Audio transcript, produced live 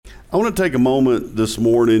I want to take a moment this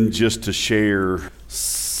morning just to share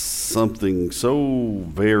something so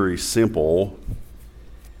very simple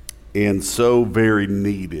and so very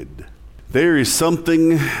needed. There is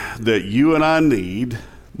something that you and I need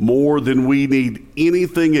more than we need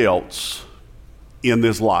anything else in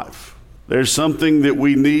this life. There's something that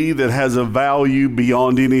we need that has a value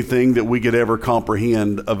beyond anything that we could ever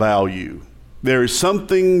comprehend a value. There is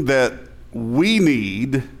something that we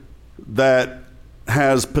need that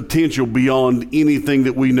has potential beyond anything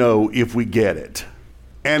that we know if we get it.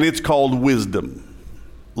 And it's called wisdom.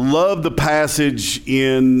 Love the passage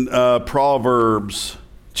in Proverbs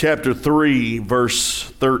chapter 3, verse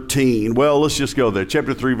 13. Well, let's just go there.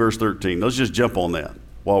 Chapter 3, verse 13. Let's just jump on that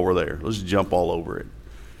while we're there. Let's jump all over it.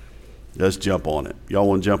 Let's jump on it. Y'all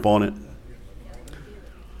want to jump on it?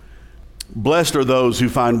 Blessed are those who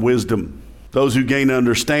find wisdom, those who gain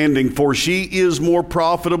understanding, for she is more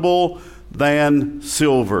profitable than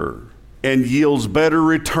silver and yields better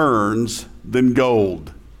returns than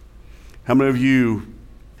gold. How many of you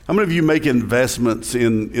make investments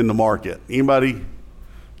in the market? Anybody?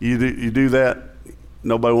 You do that?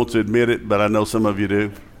 Nobody wants to admit it, but I know some of you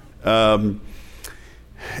do. And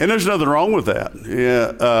there's nothing wrong with that.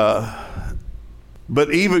 Yeah.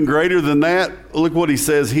 But even greater than that, look what he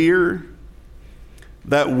says here.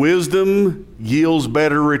 That wisdom yields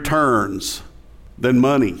better returns than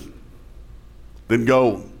money, than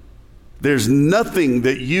gold. There's nothing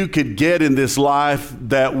that you could get in this life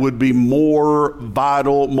that would be more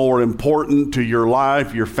vital, more important to your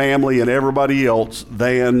life, your family, and everybody else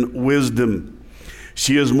than wisdom.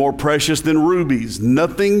 She is more precious than rubies.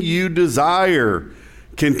 Nothing you desire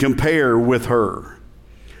can compare with her.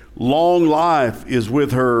 Long life is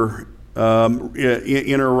with her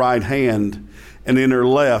in her right hand, and in her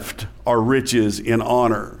left are riches and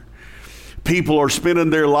honor. People are spending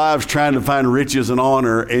their lives trying to find riches and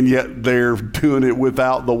honor, and yet they're doing it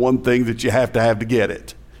without the one thing that you have to get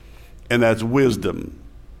it, and that's wisdom.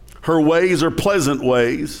 Her ways are pleasant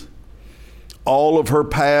ways. All of her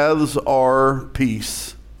paths are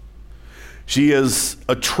peace. She is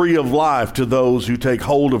a tree of life to those who take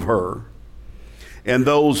hold of her, and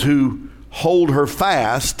those who hold her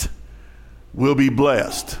fast will be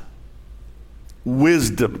blessed.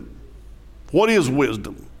 Wisdom. What is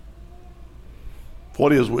wisdom?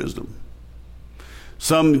 What is wisdom?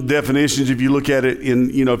 Some definitions, if you look at it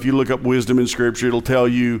if you look up wisdom in Scripture, it'll tell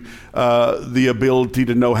you the ability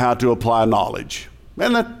to know how to apply knowledge.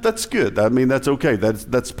 And that's good. I mean, that's okay.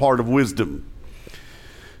 That's part of wisdom.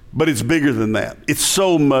 But it's bigger than that. It's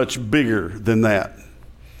so much bigger than that.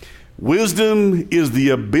 Wisdom is the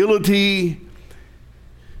ability,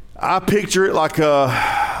 I picture it like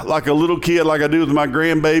a little kid, like I do with my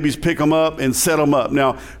grandbabies, pick them up and set them up.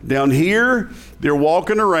 Now, down here, they're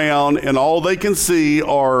walking around and all they can see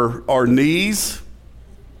are knees.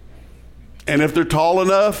 And if they're tall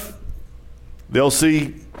enough, they'll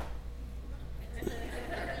see.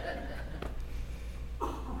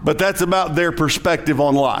 But that's about their perspective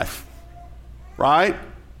on life, right?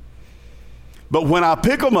 But when I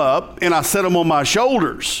pick them up and I set them on my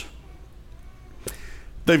shoulders,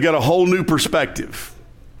 they've got a whole new perspective.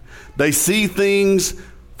 They see things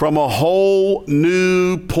from a whole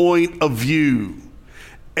new point of view.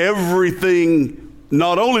 Everything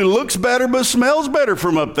not only looks better, but smells better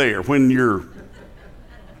from up there when you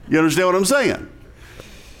understand what I'm saying?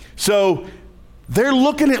 So they're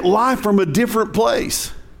looking at life from a different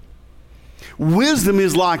place. Wisdom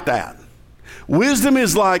is like that. Wisdom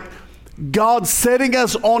is like God setting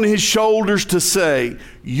us on his shoulders to say,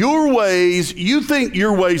 your ways, you think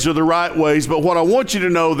your ways are the right ways, but what I want you to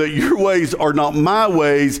know that your ways are not my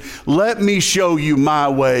ways. Let me show you my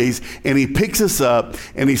ways. And he picks us up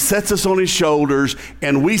and he sets us on his shoulders,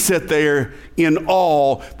 and we sit there in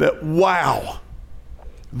awe that, wow,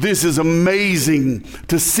 this is amazing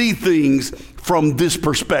to see things from this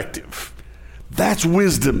perspective. That's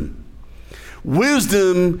wisdom.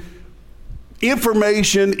 Wisdom,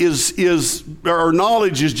 information or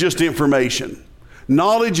knowledge is just information.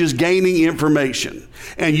 Knowledge is gaining information.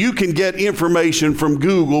 And you can get information from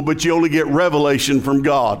Google, but you only get revelation from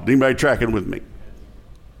God. Anybody tracking with me?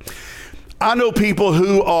 I know people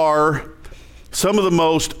who are some of the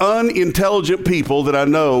most unintelligent people that I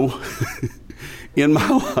know in my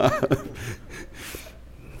life.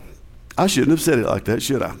 I shouldn't have said it like that,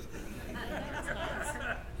 should I?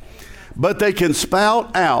 But they can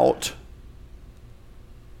spout out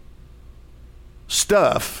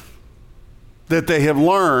stuff that they have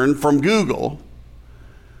learned from Google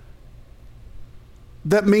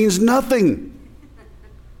that means nothing.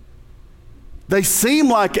 They seem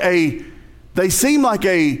like a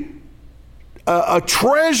a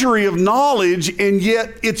treasury of knowledge, and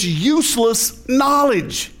yet it's useless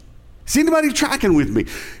knowledge. Is anybody tracking with me?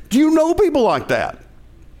 Do you know people like that?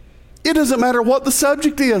 It doesn't matter what the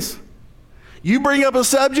subject is. You bring up a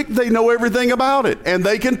subject, they know everything about it, and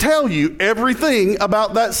they can tell you everything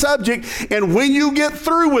about that subject. And when you get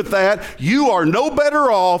through with that, you are no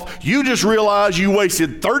better off. You just realize you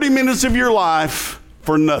wasted 30 minutes of your life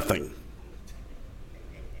for nothing.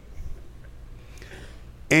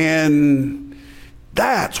 And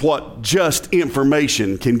that's what just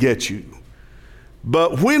information can get you.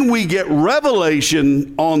 But when we get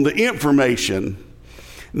revelation on the information,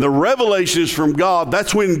 the revelation is from God.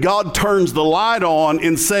 That's when God turns the light on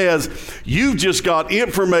and says, you've just got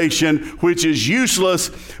information which is useless,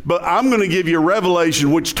 but I'm going to give you a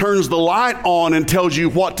revelation which turns the light on and tells you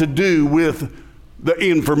what to do with the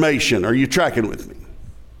information. Are you tracking with me?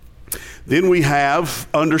 Then we have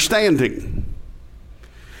understanding.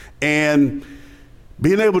 And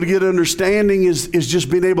being able to get understanding is just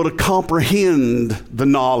being able to comprehend the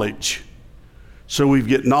knowledge. So we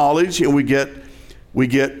get knowledge and we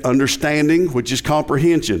get understanding, which is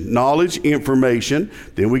comprehension. Knowledge, information.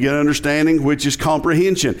 Then we get understanding, which is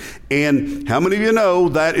comprehension. And how many of you know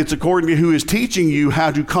that it's according to who is teaching you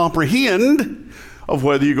how to comprehend of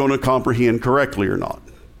whether you're going to comprehend correctly or not?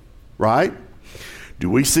 Right? Do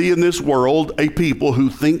we see in this world a people who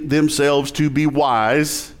think themselves to be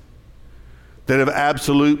wise that have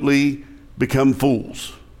absolutely become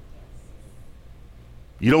fools?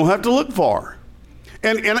 You don't have to look far.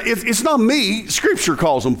 And it's not me. Scripture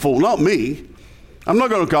calls them fool, not me. I'm not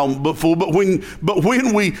going to call them fool. But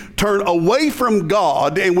when we turn away from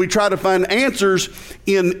God and we try to find answers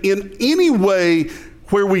in any way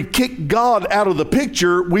where we kick God out of the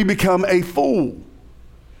picture, we become a fool.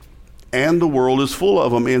 And the world is full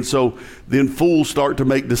of them. And so then fools start to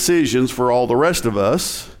make decisions for all the rest of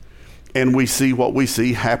us. And we see what we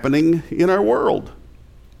see happening in our world.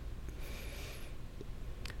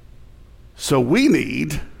 So we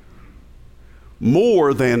need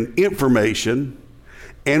more than information,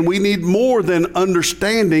 and we need more than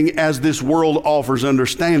understanding as this world offers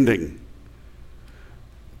understanding.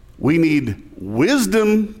 We need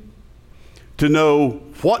wisdom to know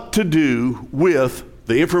what to do with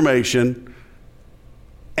the information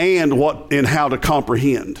and how to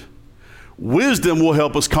comprehend. Wisdom will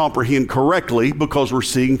help us comprehend correctly because we're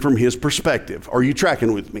seeing from his perspective. Are you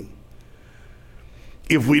tracking with me?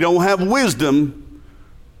 If we don't have wisdom,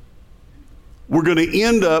 we're going to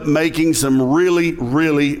end up making some really,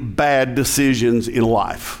 really bad decisions in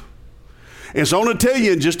life. And so I want to tell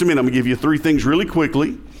you in just a minute, I'm going to give you 3 things really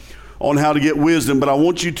quickly on how to get wisdom, but I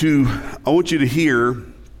want you to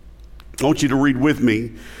read with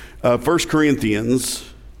me 1 Corinthians,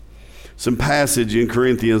 some passage in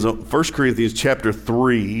Corinthians, 1 Corinthians chapter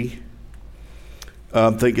 3.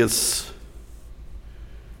 I think it's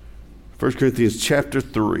 1 Corinthians chapter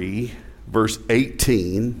 3, verse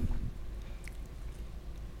 18.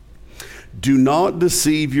 Do not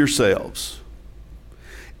deceive yourselves.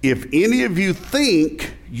 If any of you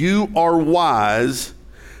think you are wise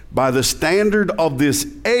by the standard of this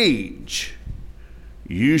age,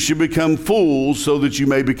 you should become fools so that you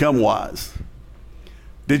may become wise.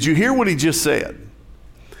 Did you hear what he just said?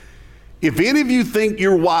 If any of you think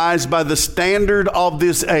you're wise by the standard of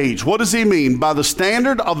this age, what does he mean? By the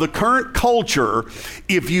standard of the current culture,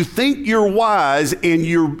 if you think you're wise and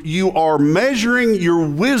you are measuring your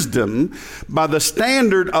wisdom by the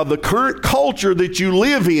standard of the current culture that you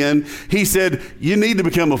live in, he said, you need to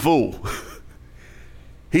become a fool.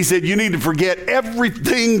 He said, you need to forget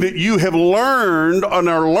everything that you have learned and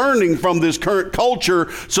are learning from this current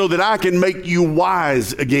culture so that I can make you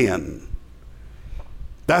wise again.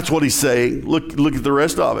 That's what he's saying. Look at the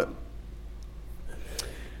rest of it.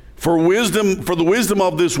 For the wisdom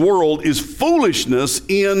of this world is foolishness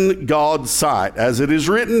in God's sight. As it is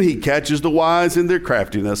written, he catches the wise in their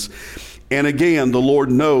craftiness. And again, the Lord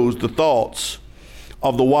knows the thoughts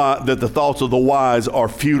of the wise, that the thoughts of the wise are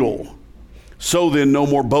futile. So then, no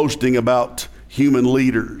more boasting about human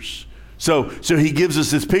leaders. So he gives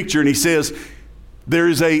us this picture and he says, there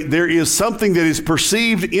is something that is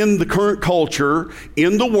perceived in the current culture,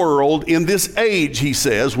 in the world, in this age, he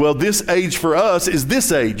says. Well, this age for us is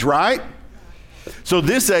this age, right? So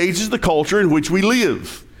this age is the culture in which we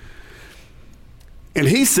live. And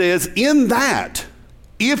he says, in that,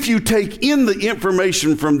 if you take in the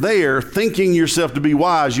information from there, thinking yourself to be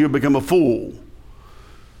wise, you'll become a fool.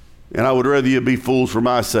 And I would rather you be fools for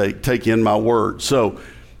my sake. Take in my word. So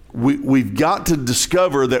we've got to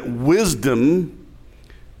discover that wisdom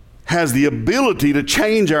has the ability to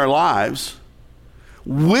change our lives.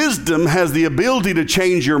 Wisdom has the ability to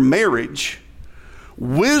change your marriage.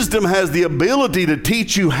 Wisdom has the ability to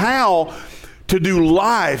teach you how to do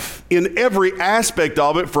life in every aspect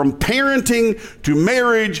of it, from parenting to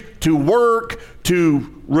marriage to work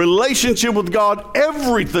to relationship with God.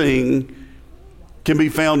 Everything can be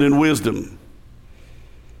found in wisdom.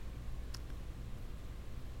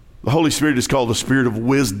 The Holy Spirit is called the Spirit of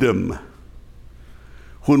wisdom.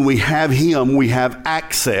 When we have Him, we have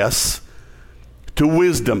access to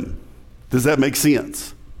wisdom. Does that make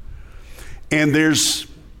sense? And there's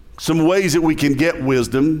some ways that we can get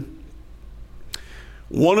wisdom.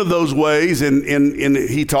 One of those ways, and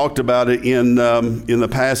he talked about it in the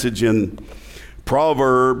passage in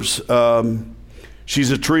Proverbs,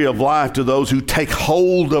 she's a tree of life to those who take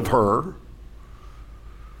hold of her.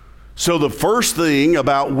 So the first thing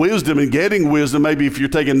about wisdom and getting wisdom, maybe if you're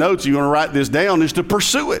taking notes, you want to write this down, is to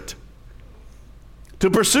pursue it. To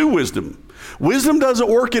pursue wisdom. Wisdom doesn't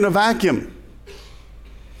work in a vacuum.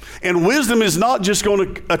 And wisdom is not just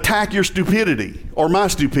going to attack your stupidity or my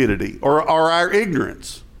stupidity or our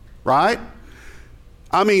ignorance, right?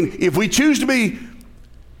 I mean, if we choose to be,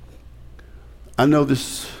 I know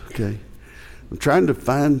this, okay, I'm trying to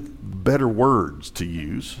find better words to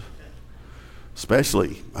use,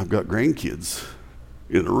 especially I've got grandkids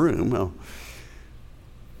in the room. Well,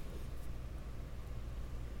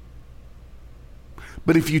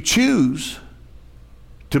 but if you choose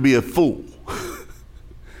to be a fool,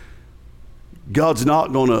 God's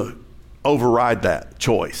not going to override that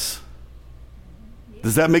choice.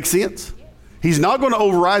 Does that make sense? He's not going to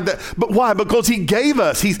override that. But why? Because He gave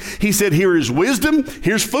us. He said, here is wisdom,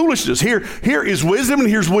 here's foolishness. Here is wisdom and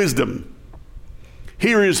here's wisdom.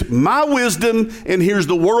 Here is my wisdom and here's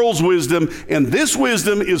the world's wisdom. And this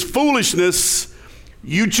wisdom is foolishness.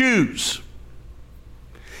 You choose.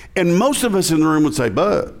 And most of us in the room would say,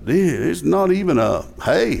 but it's not even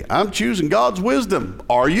hey, I'm choosing God's wisdom.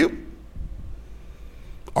 Are you?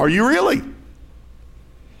 Are you really?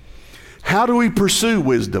 How do we pursue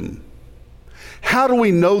wisdom? How do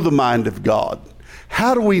we know the mind of God?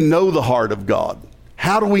 How do we know the heart of God?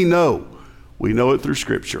 How do we know? We know it through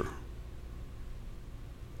Scripture.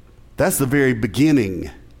 That's the very beginning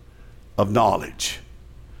of knowledge.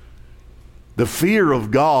 The fear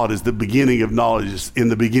of God is the beginning of knowledge, in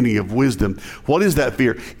the beginning of wisdom. What is that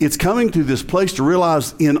fear? It's coming to this place to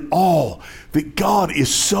realize in awe that God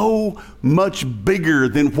is so much bigger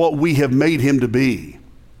than what we have made Him to be.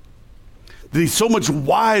 That He's so much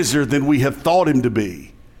wiser than we have thought Him to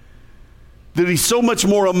be. That He's so much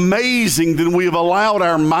more amazing than we have allowed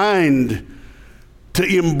our mind to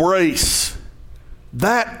embrace.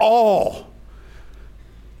 That awe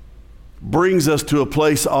brings us to a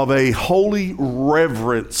place of a holy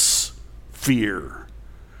reverence fear,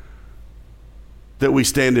 that we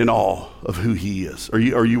stand in awe of who He is. Are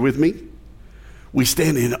you with me? We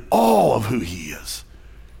stand in awe of who He is.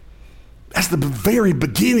 That's the very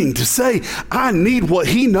beginning, to say, I need what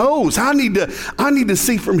He knows. I need to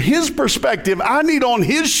see from His perspective. I need on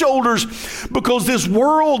His shoulders, because this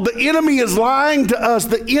world, the enemy is lying to us.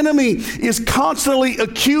 The enemy is constantly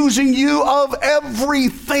accusing you of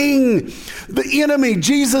everything. The enemy,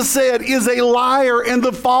 Jesus said, is a liar and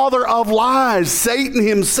the father of lies. Satan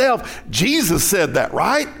himself. Jesus said that,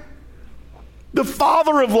 right? The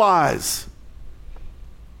father of lies.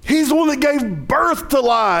 He's the one that gave birth to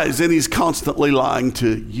lies, and he's constantly lying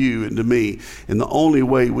to you and to me. And the only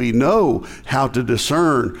way we know how to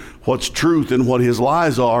discern what's truth and what his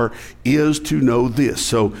lies are is to know this.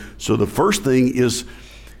 So the first thing is,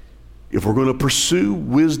 if we're going to pursue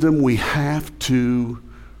wisdom, we have to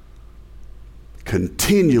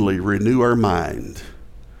continually renew our mind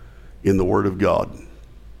in the Word of God.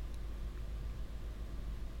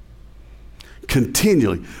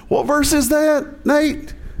 Continually. What verse is that,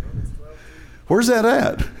 Nate? Where's that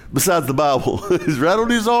at? Besides the Bible. It's right on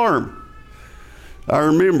his arm. I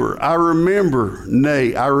remember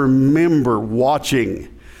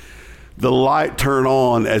watching the light turn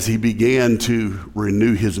on as he began to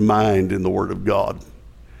renew his mind in the Word of God.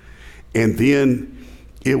 And then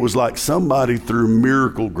it was like somebody threw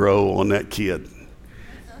Miracle Grow on that kid.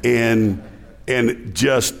 And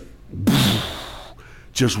just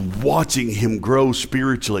watching him grow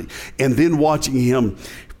spiritually, and then watching him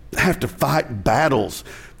have to fight battles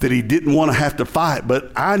that he didn't want to have to fight,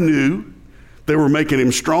 but I knew they were making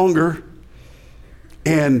him stronger,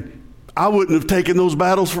 and I wouldn't have taken those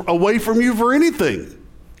battles away from you for anything.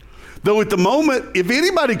 Though at the moment, if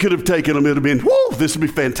anybody could have taken them, it would have been, whoa, this would be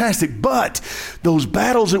fantastic. But those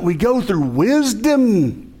battles that we go through,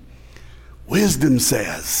 wisdom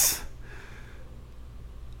says,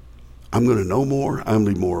 I'm going to know more. I'm going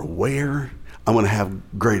to be more aware. I'm going to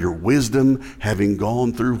have greater wisdom having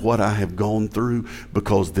gone through what I have gone through,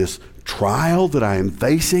 because this trial that I am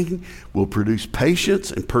facing will produce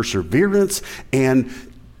patience and perseverance. And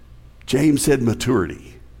James said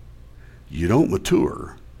maturity. You don't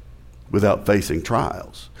mature without facing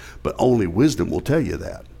trials, but only wisdom will tell you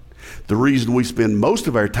that. The reason we spend most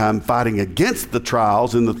of our time fighting against the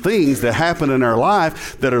trials and the things that happen in our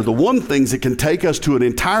life that are the one things that can take us to an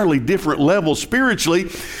entirely different level spiritually,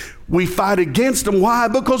 we fight against them. Why?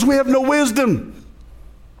 Because we have no wisdom.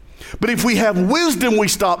 But if we have wisdom, we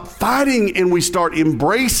stop fighting and we start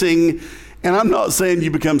embracing. And I'm not saying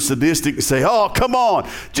you become sadistic and say, oh, come on,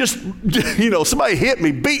 just, somebody hit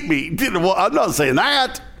me, beat me. I'm not saying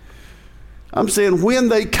that. I'm saying when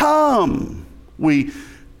they come, we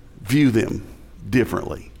view them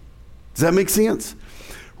differently. Does that make sense?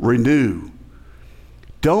 Renew.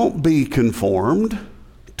 Don't be conformed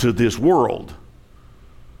to this world,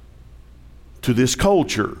 to this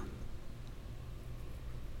culture.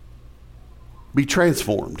 Be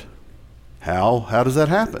transformed. How does that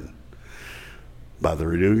happen? By the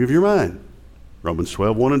renewing of your mind. Romans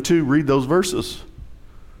 12, 1 and 2, read those verses.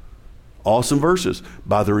 Awesome verses.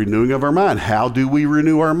 By the renewing of our mind. How do we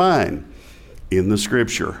renew our mind? In the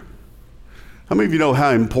Scripture. How many of you know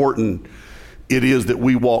how important it is that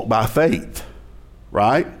we walk by faith,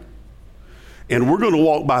 right? And we're going to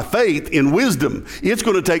walk by faith in wisdom. It's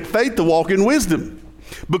going to take faith to walk in wisdom.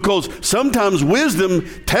 Because sometimes wisdom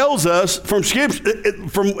tells us from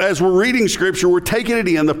as we're reading Scripture, we're taking it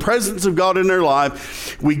in, the presence of God in their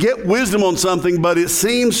life. We get wisdom on something, but it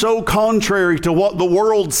seems so contrary to what the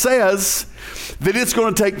world says that it's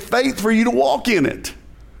going to take faith for you to walk in it.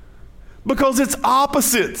 Because it's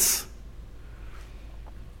opposites.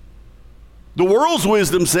 The world's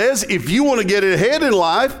wisdom says if you want to get ahead in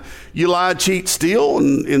life, you lie, cheat, steal,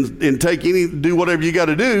 and do whatever you got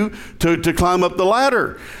to do to climb up the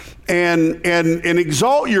ladder and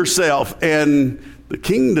exalt yourself. And the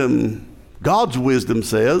kingdom, God's wisdom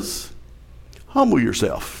says, humble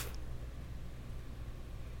yourself.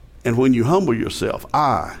 And when you humble yourself,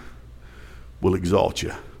 I will exalt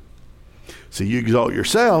you. So you exalt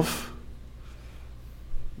yourself,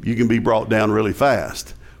 you can be brought down really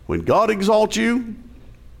fast. When God exalts you,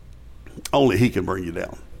 only He can bring you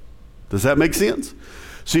down. Does that make sense?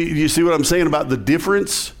 See, you see what I'm saying about the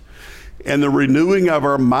difference? And the renewing of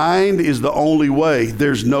our mind is the only way.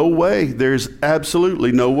 There's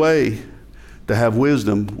absolutely no way to have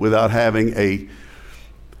wisdom without having a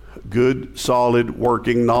good, solid,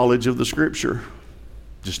 working knowledge of the Scripture.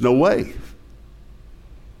 Just no way.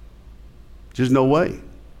 Just no way.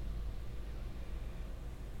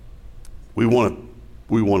 We want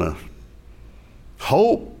to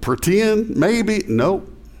hope, pretend, maybe. No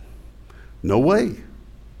way.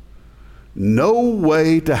 No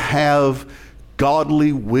way to have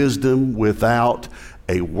godly wisdom without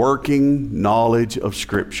a working knowledge of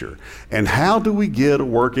Scripture. And how do we get a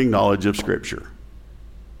working knowledge of Scripture?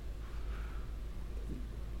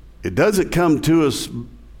 It doesn't come to us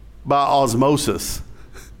by osmosis,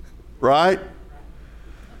 right?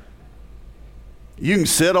 You can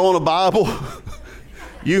sit on a Bible.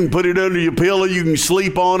 You can put it under your pillow. You can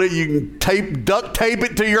sleep on it. You can duct tape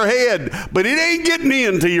it to your head. But it ain't getting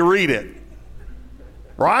in till you read it.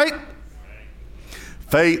 Right?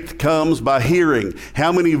 Faith comes by hearing.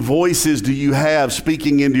 How many voices do you have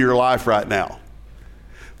speaking into your life right now?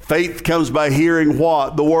 Faith comes by hearing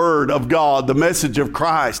what? The Word of God, the message of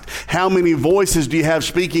Christ. How many voices do you have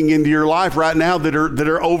speaking into your life right now that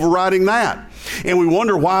are overriding that? And we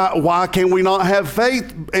wonder why can we not have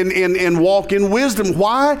faith and walk in wisdom?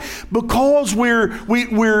 Why? Because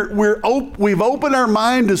we've opened our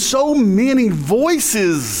mind to so many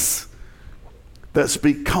voices that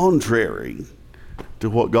speak contrary to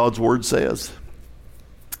what God's Word says.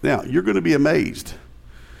 Now, you're going to be amazed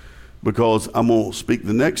because I'm going to speak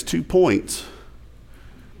the next 2 points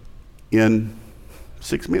in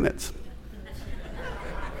 6 minutes.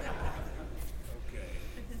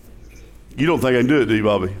 You don't think I can do it, do you,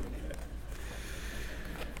 Bobby?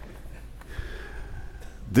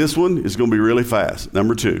 This one is going to be really fast.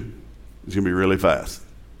 Number 2 is going to be really fast.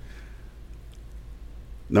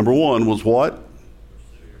 Number 1 was what?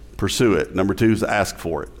 Pursue it. Number 2 is ask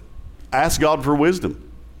for it. Ask God for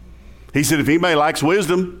wisdom. He said, if anybody lacks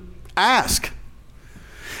wisdom, ask.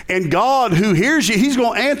 And God, who hears you, He's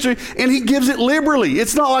going to answer, and He gives it liberally.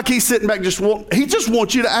 It's not like He's sitting back He just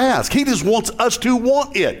wants you to ask. He just wants us to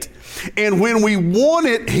want it. And when we want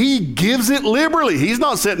it, He gives it liberally. He's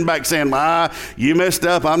not sitting back saying, you messed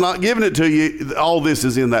up, I'm not giving it to you. All this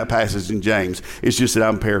is in that passage in James. It's just that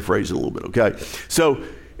I'm paraphrasing a little bit, okay? So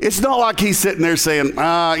It's not like he's sitting there saying,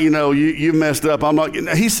 you messed up. I'm not.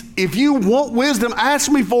 If you want wisdom,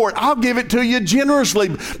 ask me for it. I'll give it to you generously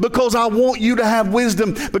because I want you to have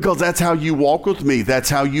wisdom, because that's how you walk with me. That's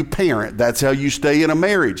how you parent. That's how you stay in a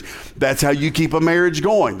marriage. That's how you keep a marriage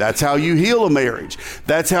going. That's how you heal a marriage.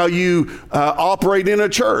 That's how you operate in a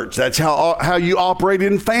church. That's how you operate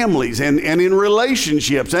in families and in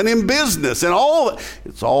relationships and in business and all.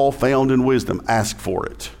 It's all found in wisdom. Ask for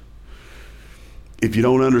it. If you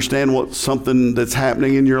don't understand something that's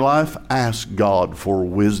happening in your life, ask God for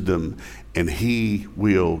wisdom and He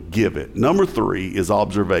will give it. Number 3 is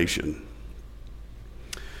observation.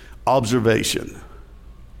 Observation.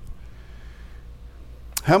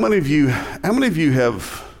 How many of you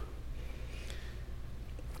have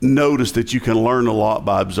noticed that you can learn a lot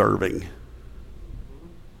by observing?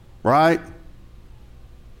 Right?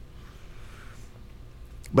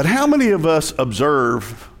 But how many of us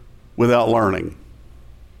observe without learning?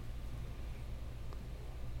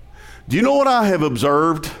 Do you know what I have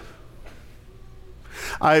observed?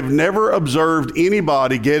 I have never observed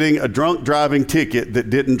anybody getting a drunk driving ticket that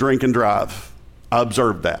didn't drink and drive. I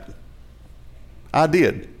observed that. I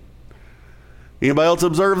did. Anybody else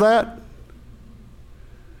observe that?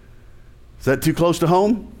 Is that too close to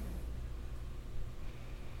home?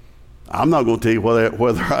 I'm not going to tell you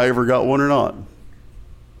whether I ever got one or not.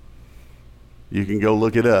 You can go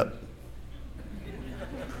look it up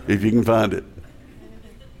if you can find it.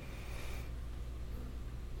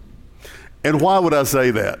 And why would I say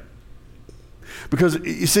that? Because,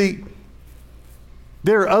 you see,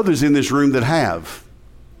 there are others in this room that have.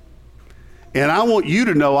 And I want you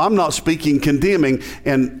to know I'm not speaking condemning.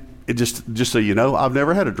 And just so you know, I've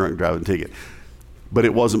never had a drunk driving ticket. But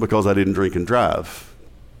it wasn't because I didn't drink and drive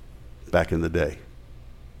back in the day.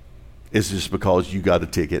 It's just because you got a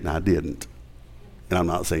ticket and I didn't. And I'm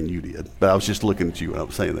not saying you did, but I was just looking at you when I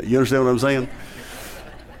was saying that. You understand what I'm saying?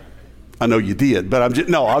 I know you did, but I'm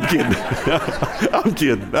kidding. I'm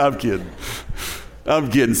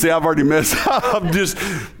kidding. See, I've already messed up. I've just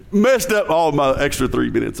messed up all my extra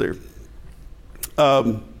 3 minutes there.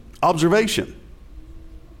 Observation.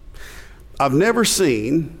 I've never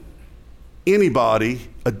seen anybody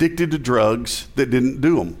addicted to drugs that didn't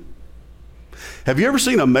do them. Have you ever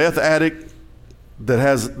seen a meth addict that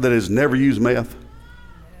has never used meth?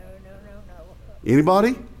 No.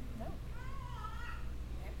 Anybody?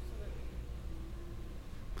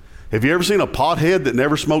 Have you ever seen a pothead that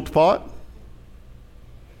never smoked pot?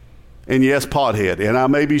 And yes, pothead. And I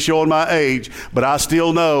may be showing my age, but I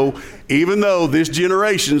still know, even though this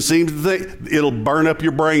generation seems to think it'll burn up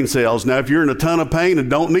your brain cells. Now, if you're in a ton of pain and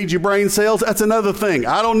don't need your brain cells, that's another thing.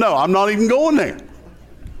 I don't know. I'm not even going there.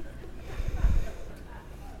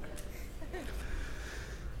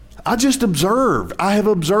 I just observed. I have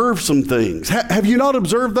observed some things. Have you not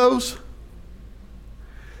observed those?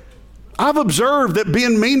 I've observed that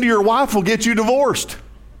being mean to your wife will get you divorced.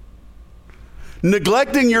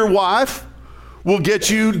 Neglecting your wife will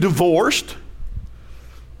get you divorced.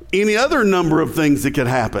 Any other number of things that could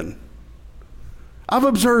happen. I've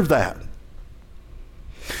observed that.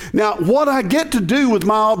 Now, what I get to do with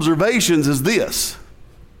my observations is this.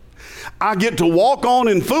 I get to walk on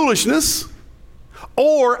in foolishness,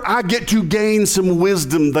 or I get to gain some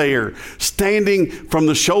wisdom there, standing from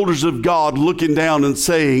the shoulders of God, looking down and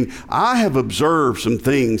saying, I have observed some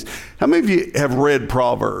things. How many of you have read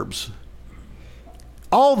Proverbs?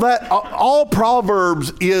 All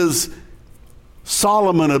Proverbs is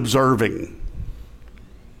Solomon observing.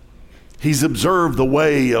 He's observed the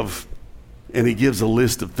way of, and he gives a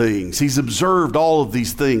list of things. He's observed all of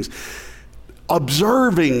these things.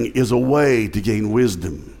 Observing is a way to gain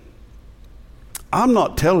wisdom. I'm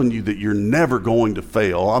not telling you that you're never going to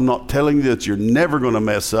fail. I'm not telling you that you're never going to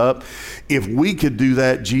mess up. If we could do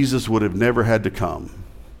that, Jesus would have never had to come.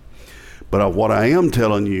 But what I am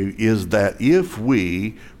telling you is that if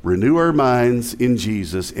we renew our minds in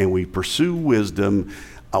Jesus and we pursue wisdom,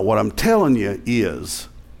 what I'm telling you is,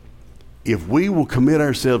 if we will commit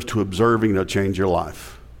ourselves to observing, it'll change your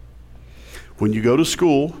life. When you go to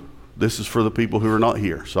school, this is for the people who are not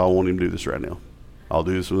here, so I won't even do this right now. I'll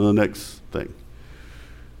do this with the next thing.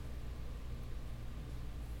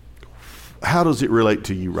 How does it relate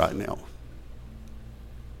to you right now?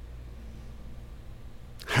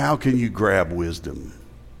 How can you grab wisdom?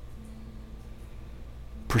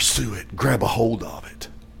 Pursue it. Grab a hold of it.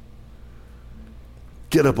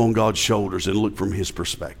 Get up on God's shoulders and look from His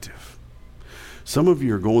perspective. Some of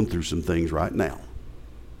you are going through some things right now.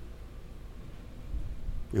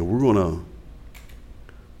 And we're going to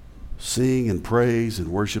sing and praise and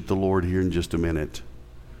worship the Lord here in just a minute.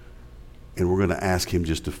 And we're going to ask Him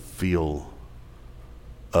just to fill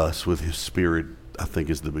us with his Spirit, I think,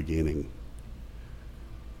 is the beginning.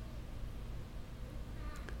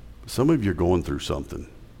 Some of you are going through something.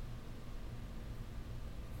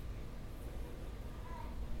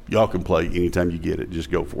 Y'all can play anytime you get it.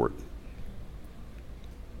 Just go for it.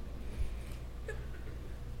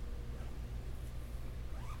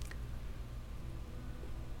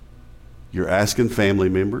 You're asking family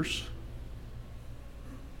members,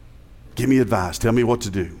 give me advice. Tell me what to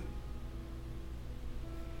do.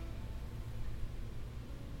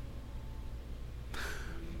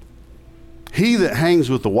 He that hangs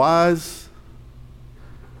with the wise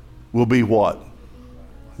will be what?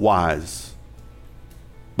 Wise.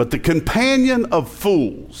 But the companion of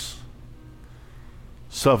fools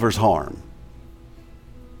suffers harm.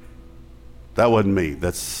 That wasn't me.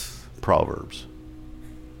 That's Proverbs.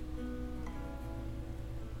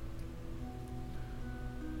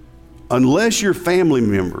 Unless your family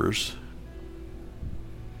members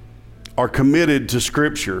are committed to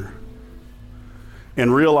Scripture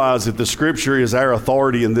and realize that the Scripture is our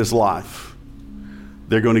authority in this life,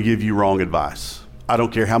 they're going to give you wrong advice. I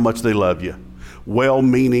don't care how much they love you.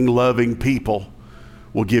 Well-meaning, loving people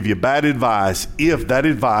will give you bad advice if that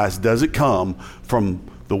advice doesn't come from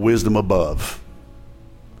the wisdom above.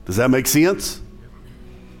 Does that make sense?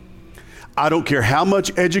 I don't care how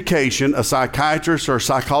much education a psychiatrist or a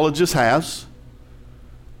psychologist has,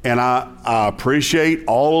 and I appreciate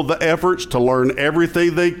all of the efforts to learn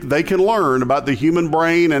everything they can learn about the human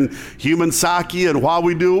brain and human psyche and why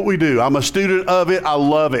we do what we do. I'm a student of it. I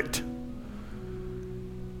love it.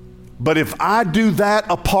 But if I do that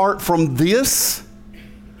apart from this,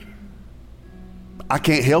 I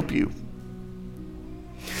can't help you.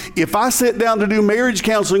 If I sit down to do marriage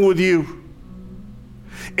counseling with you,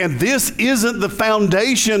 and this isn't the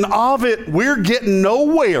foundation of it, we're getting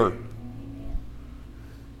nowhere.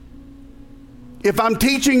 If I'm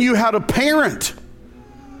teaching you how to parent,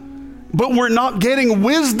 but we're not getting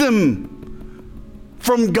wisdom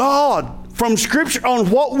from God, from Scripture on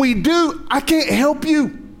what we do, I can't help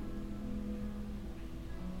you.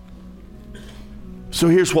 So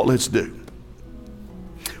here's what let's do.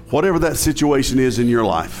 Whatever that situation is in your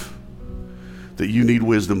life that you need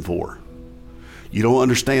wisdom for, you don't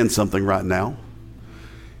understand something right now,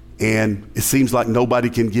 and it seems like nobody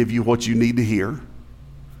can give you what you need to hear.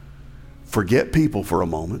 Forget people for a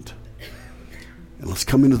moment, and let's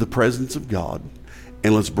come into the presence of God,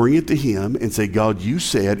 and let's bring it to Him and say, God, you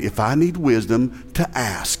said if I need wisdom to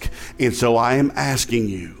ask, and so I am asking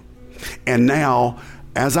you. And now,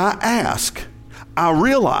 as I ask, I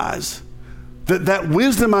realize that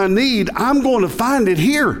wisdom I need, I'm going to find it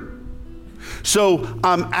here. So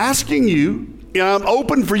I'm asking you, and I'm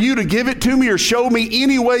open for you to give it to me or show me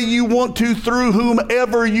any way you want to through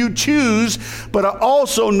whomever you choose. But I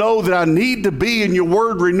also know that I need to be in your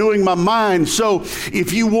word renewing my mind. So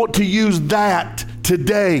if you want to use that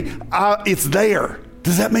today, it's there.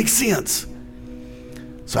 Does that make sense?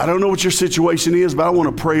 So I don't know what your situation is, but I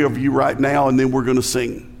want to pray over you right now, and then we're going to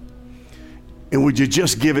sing. And would you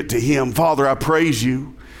just give it to Him? Father, I praise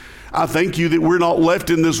you. I thank you that we're not left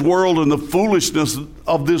in this world and the foolishness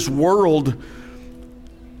of this world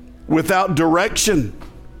without direction,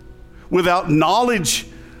 without knowledge,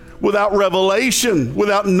 without revelation,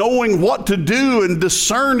 without knowing what to do and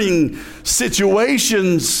discerning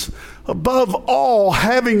situations. Above all,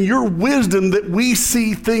 having your wisdom that we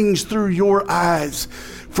see things through your eyes,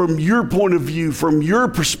 from your point of view, from your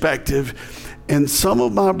perspective. And some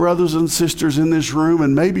of my brothers and sisters in this room,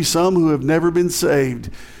 and maybe some who have never been saved,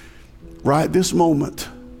 right this moment,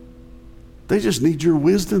 they just need your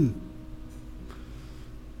wisdom.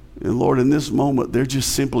 And Lord, in this moment, they're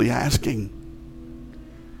just simply asking.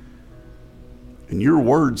 And your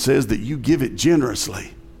word says that you give it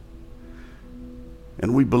generously.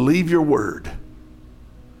 And we believe your word.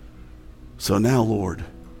 So now, Lord,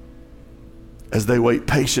 as they wait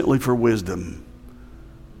patiently for wisdom,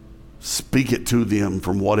 speak it to them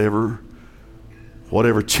from whatever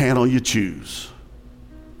channel you choose.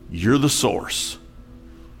 You're the source.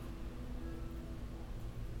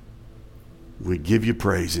 We give you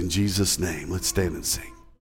praise in Jesus' name. Let's stand and sing.